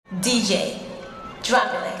DJ,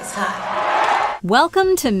 drop it like it's hot.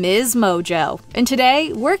 Welcome to MsMojo, and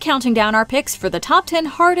today we're counting down our picks for the top 10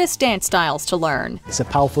 hardest dance styles to learn. It's a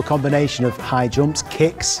powerful combination of high jumps,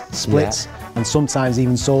 kicks, splits, and sometimes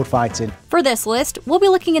even sword fighting. For this list, we'll be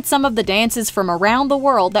looking at some of the dances from around the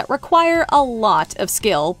world that require a lot of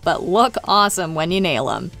skill, but look awesome when you nail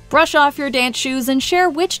them. Brush off your dance shoes and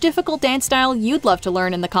share which difficult dance style you'd love to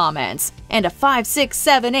learn in the comments. And a 5, 6,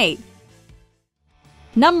 7, 8.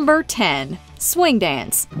 Number 10. Swing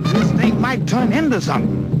dance. This thing might turn into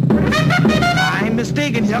something. I'm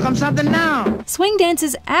mistaken, here comes something now. Swing dance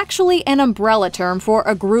is actually an umbrella term for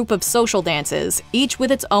a group of social dances, each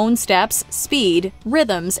with its own steps, speed,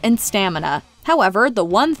 rhythms, and stamina. However, the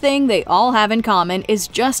one thing they all have in common is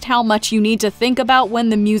just how much you need to think about when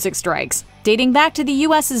the music strikes. Dating back to the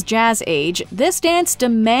US's jazz age, this dance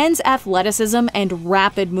demands athleticism and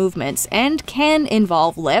rapid movements, and can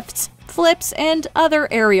involve lifts, flips, and other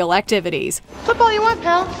aerial activities. Flip all you want,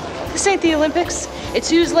 pal. This ain't the Olympics. It's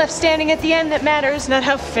who's left standing at the end that matters, not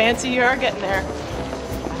how fancy you are getting there.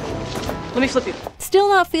 Let me flip you. Still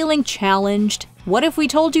not feeling challenged? What if we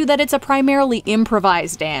told you that it's a primarily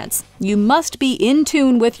improvised dance? You must be in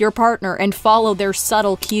tune with your partner and follow their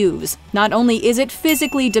subtle cues. Not only is it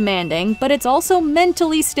physically demanding, but it's also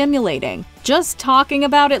mentally stimulating. Just talking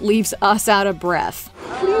about it leaves us out of breath.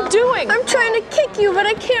 What are you doing? I'm trying to kick you, but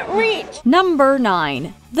I can't reach. Number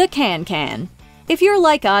 9. The can-can. If you're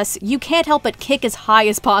like us, you can't help but kick as high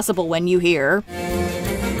as possible when you hear.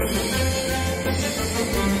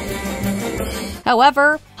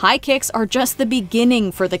 However, high kicks are just the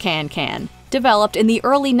beginning for the can-can. Developed in the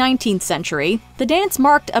early 19th century, the dance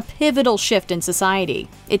marked a pivotal shift in society.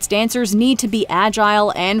 Its dancers need to be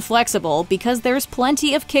agile and flexible because there's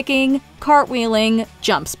plenty of kicking, cartwheeling,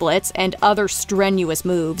 jump splits, and other strenuous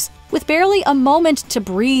moves, with barely a moment to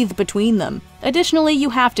breathe between them. Additionally,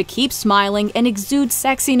 you have to keep smiling and exude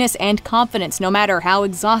sexiness and confidence no matter how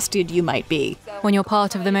exhausted you might be. When you're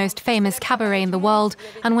part of the most famous cabaret in the world,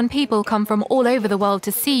 and when people come from all over the world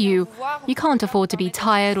to see you, you can't afford to be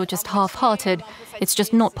tired or just half-hearted. It's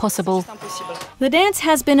just not possible. The dance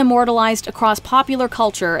has been immortalized across popular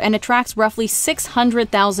culture and attracts roughly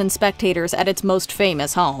 600,000 spectators at its most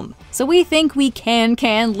famous home. So we think we can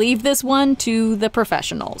leave this one to the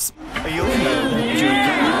professionals.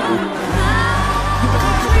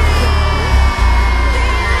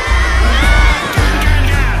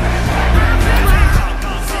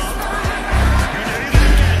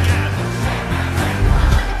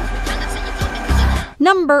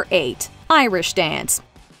 Number 8. Irish dance.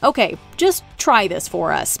 Okay, just try this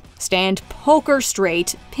for us. Stand poker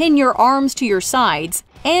straight, pin your arms to your sides,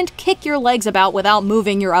 and kick your legs about without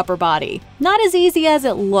moving your upper body. Not as easy as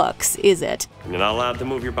it looks, is it? You're not allowed to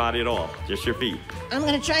move your body at all, just your feet. I'm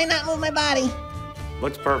gonna try not move my body.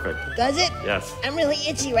 Looks perfect. Does it? Yes. I'm really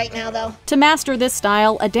itchy right now, though. To master this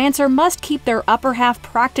style, a dancer must keep their upper half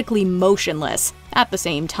practically motionless. At the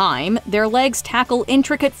same time, their legs tackle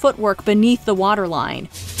intricate footwork beneath the waterline.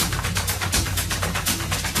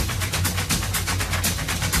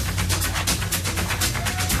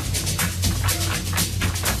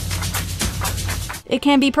 It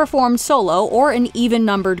can be performed solo or in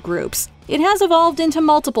even-numbered groups. It has evolved into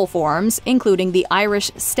multiple forms, including the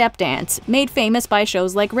Irish step dance, made famous by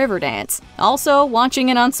shows like Riverdance. Also, watching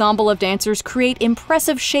an ensemble of dancers create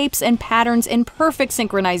impressive shapes and patterns in perfect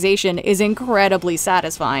synchronization is incredibly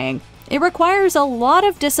satisfying. It requires a lot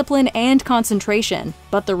of discipline and concentration,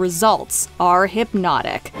 but the results are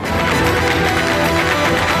hypnotic.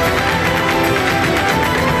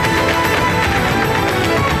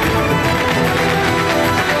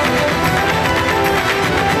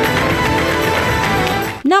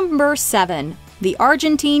 Number 7. The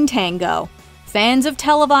Argentine Tango. Fans of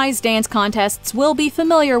televised dance contests will be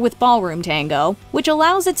familiar with ballroom tango, which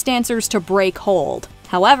allows its dancers to break hold.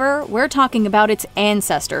 However, we're talking about its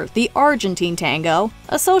ancestor, the Argentine tango,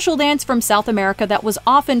 a social dance from South America that was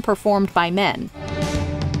often performed by men.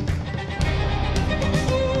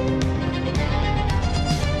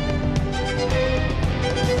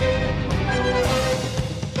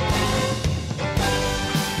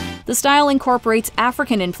 The style incorporates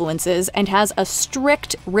African influences and has a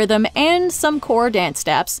strict rhythm and some core dance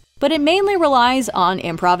steps, but it mainly relies on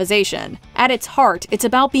improvisation. At its heart, it's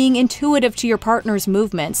about being intuitive to your partner's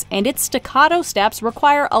movements, and its staccato steps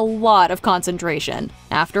require a lot of concentration.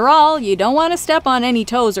 After all, you don't want to step on any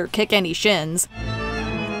toes or kick any shins.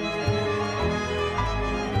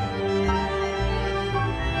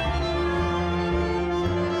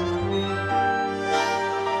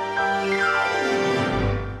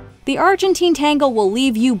 The Argentine tango will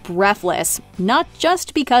leave you breathless, not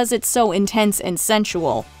just because it's so intense and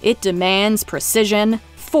sensual. It demands precision,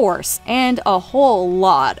 force, and a whole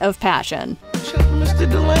lot of passion. Mr.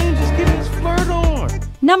 Delane, just get his flirt on.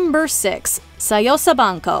 Number 6. Sayo sa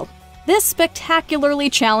Bangko. This spectacularly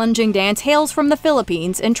challenging dance hails from the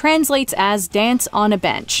Philippines and translates as dance on a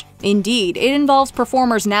bench. Indeed, it involves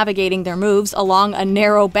performers navigating their moves along a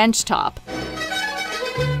narrow bench top.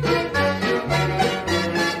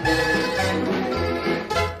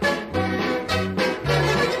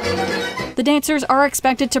 The dancers are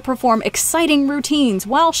expected to perform exciting routines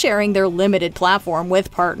while sharing their limited platform with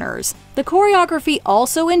partners. The choreography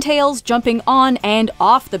also entails jumping on and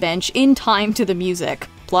off the bench in time to the music.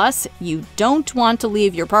 Plus, you don't want to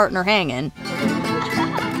leave your partner hanging.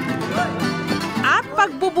 At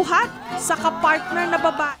pagbubuhat sa kapartner na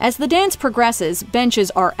babae. As the dance progresses, benches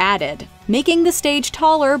are added, making the stage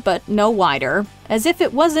taller but no wider, as if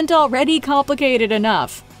it wasn't already complicated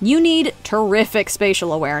enough. You need terrific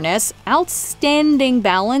spatial awareness, outstanding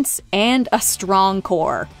balance, and a strong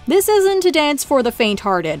core. This isn't a dance for the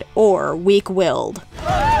faint-hearted or weak-willed.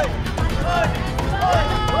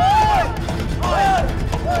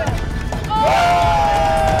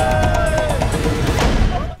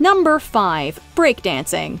 Number 5.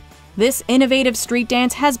 Breakdancing. This innovative street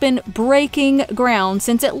dance has been breaking ground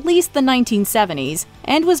since at least the 1970s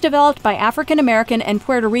and was developed by African American and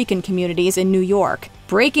Puerto Rican communities in New York.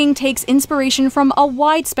 Breaking takes inspiration from a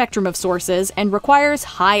wide spectrum of sources and requires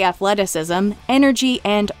high athleticism, energy,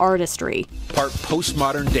 and artistry. Part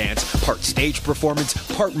postmodern dance, part stage performance,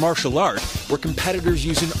 part martial art, where competitors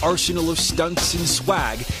use an arsenal of stunts and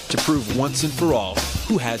swag to prove once and for all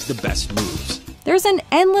who has the best moves. There's an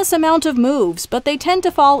endless amount of moves, but they tend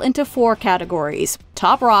to fall into 4 categories: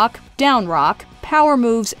 top rock, down rock, power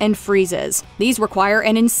moves, and freezes. These require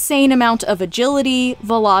an insane amount of agility,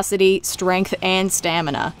 velocity, strength, and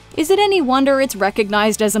stamina. Is it any wonder it's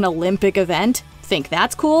recognized as an Olympic event? Think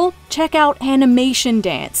that's cool? Check out animation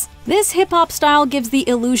dance. This hip-hop style gives the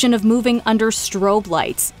illusion of moving under strobe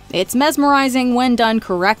lights. It's mesmerizing when done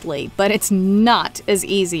correctly, but it's not as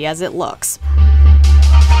easy as it looks.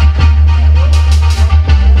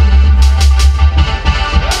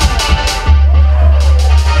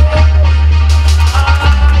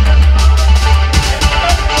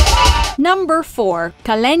 Number 4.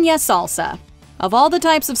 Caleña salsa. Of all the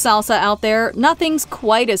types of salsa out there, nothing's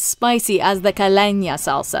quite as spicy as the Caleña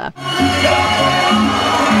salsa.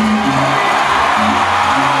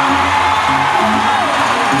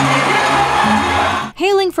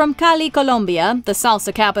 Hailing from Cali, Colombia, the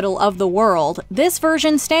salsa capital of the world, this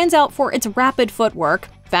version stands out for its rapid footwork,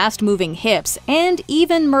 fast-moving hips, and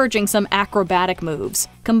even merging some acrobatic moves.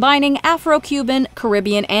 Combining Afro-Cuban,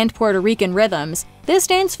 Caribbean, and Puerto Rican rhythms, this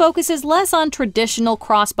dance focuses less on traditional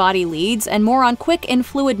cross-body leads and more on quick and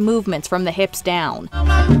fluid movements from the hips down.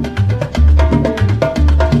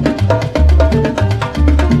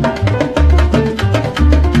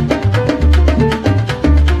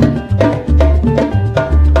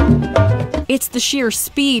 It's the sheer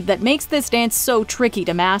speed that makes this dance so tricky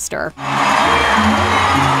to master.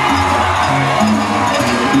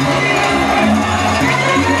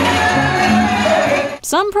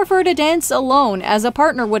 Some prefer to dance alone, as a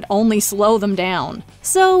partner would only slow them down.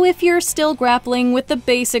 So if you're still grappling with the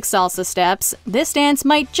basic salsa steps, this dance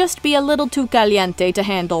might just be a little too caliente to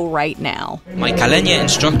handle right now. My Caleña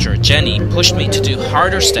instructor, Jenny, pushed me to do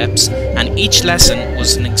harder steps, and each lesson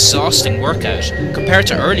was an exhausting workout compared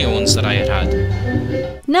to earlier ones that I had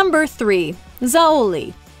had. Number 3.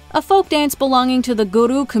 Zaoli. A folk dance belonging to the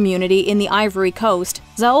Guru community in the Ivory Coast,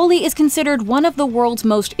 Zaoli is considered one of the world's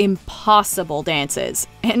most impossible dances.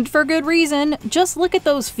 And for good reason, just look at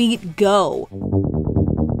those feet go.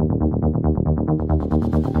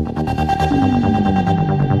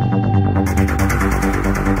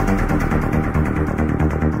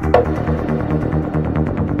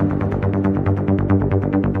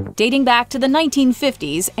 Dating back to the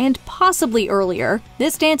 1950s and possibly earlier,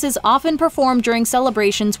 this dance is often performed during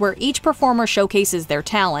celebrations where each performer showcases their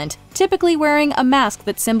talent, typically wearing a mask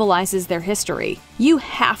that symbolizes their history. You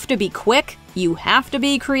have to be quick, you have to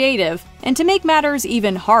be creative, and to make matters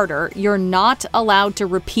even harder, you're not allowed to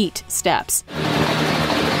repeat steps.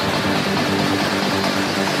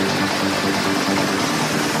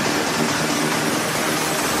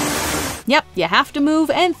 Yep, you have to move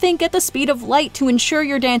and think at the speed of light to ensure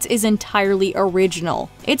your dance is entirely original.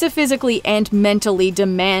 It's a physically and mentally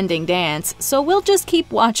demanding dance, so we'll just keep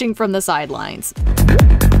watching from the sidelines.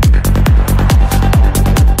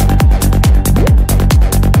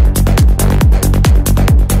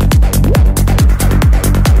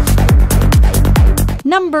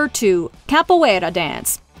 Number 2. Capoeira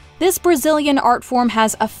dance. This Brazilian art form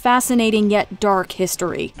has a fascinating yet dark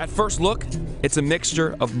history. At first look, it's a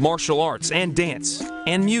mixture of martial arts and dance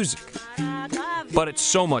and music. But it's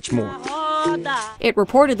so much more. It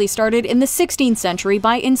reportedly started in the 16th century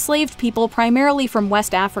by enslaved people primarily from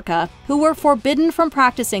West Africa who were forbidden from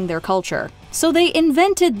practicing their culture. So they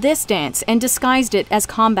invented this dance and disguised it as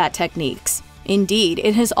combat techniques. Indeed,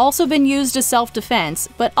 it has also been used as self-defense,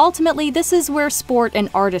 but ultimately this is where sport and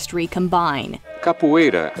artistry combine.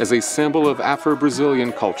 Capoeira is a symbol of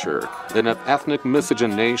Afro-Brazilian culture, and of ethnic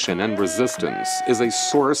miscegenation and resistance, is a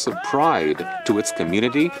source of pride to its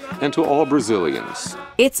community and to all Brazilians.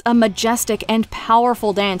 It's a majestic and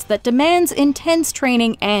powerful dance that demands intense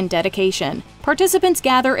training and dedication. Participants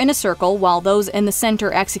gather in a circle while those in the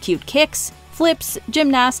center execute kicks, flips,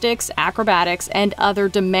 gymnastics, acrobatics, and other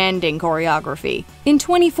demanding choreography. In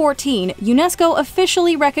 2014, UNESCO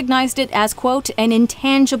officially recognized it as, quote, an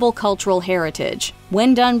intangible cultural heritage.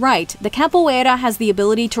 When done right, the capoeira has the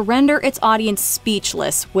ability to render its audience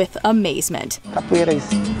speechless with amazement. Capoeira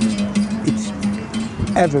it's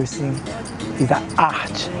everything. It's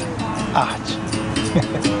art.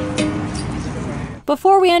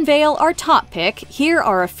 Before we unveil our top pick, here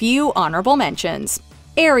are a few honorable mentions.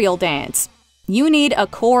 Aerial dance. You need a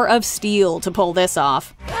core of steel to pull this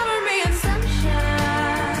off.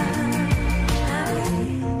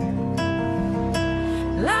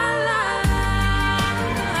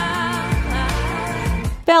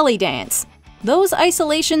 Belly dance. Those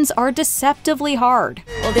isolations are deceptively hard.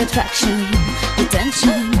 All the attraction, the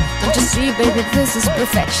tension. Don't you see, baby, this is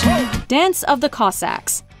perfection. Dance of the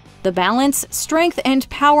Cossacks. The balance, strength, and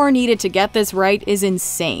power needed to get this right is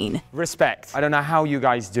insane. Respect. I don't know how you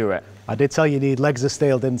guys do it. I did tell you need legs of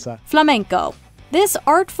steel, didn't I? Flamenco. This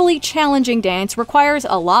artfully challenging dance requires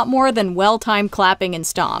a lot more than well-timed clapping and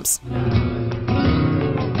stomps.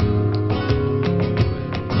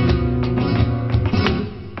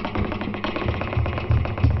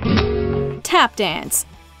 Tap dance.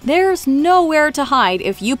 There's nowhere to hide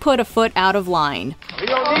if you put a foot out of line. We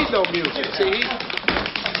don't need no music, see?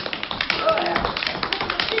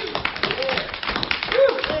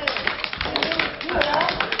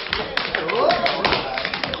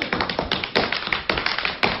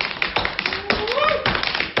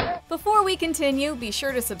 Before we continue, be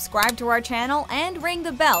sure to subscribe to our channel and ring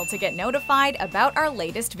the bell to get notified about our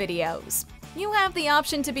latest videos. You have the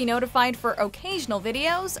option to be notified for occasional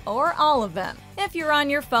videos or all of them. If you're on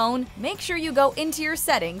your phone, make sure you go into your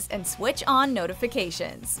settings and switch on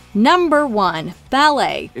notifications. Number 1.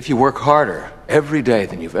 Ballet. If you work harder every day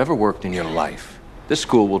than you've ever worked in your life, this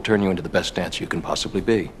school will turn you into the best dancer you can possibly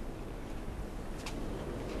be.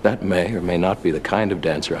 That may or may not be the kind of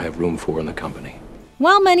dancer I have room for in the company.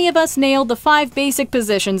 While many of us nailed the 5 basic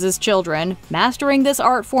positions as children, mastering this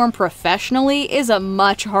art form professionally is a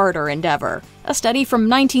much harder endeavor. A study from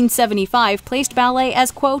 1975 placed ballet as,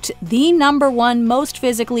 quote, the #1 most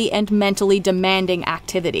physically and mentally demanding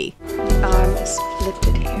activity. The arm is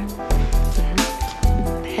lifted here.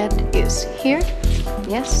 The head is here.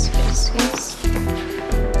 Yes, yes, yes.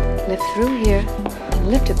 Lift through here.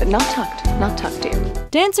 Lift it, but not tucked, dear.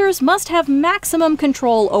 Dancers must have maximum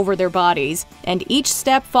control over their bodies, and each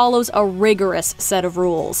step follows a rigorous set of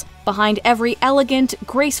rules. Behind every elegant,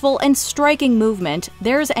 graceful, and striking movement,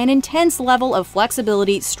 there's an intense level of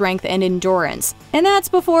flexibility, strength, and endurance. And that's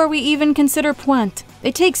before we even consider pointe.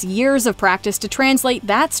 It takes years of practice to translate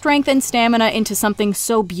that strength and stamina into something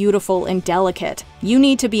so beautiful and delicate. You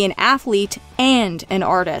need to be an athlete and an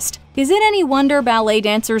artist. Is it any wonder ballet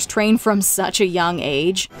dancers train from such a young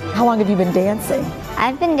age? How long have you been dancing?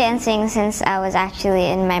 I've been dancing since I was actually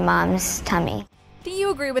in my mom's tummy. Do you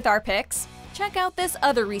agree with our picks? Check out this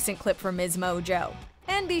other recent clip from MsMojo.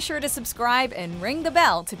 And be sure to subscribe and ring the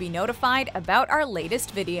bell to be notified about our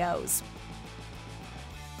latest videos.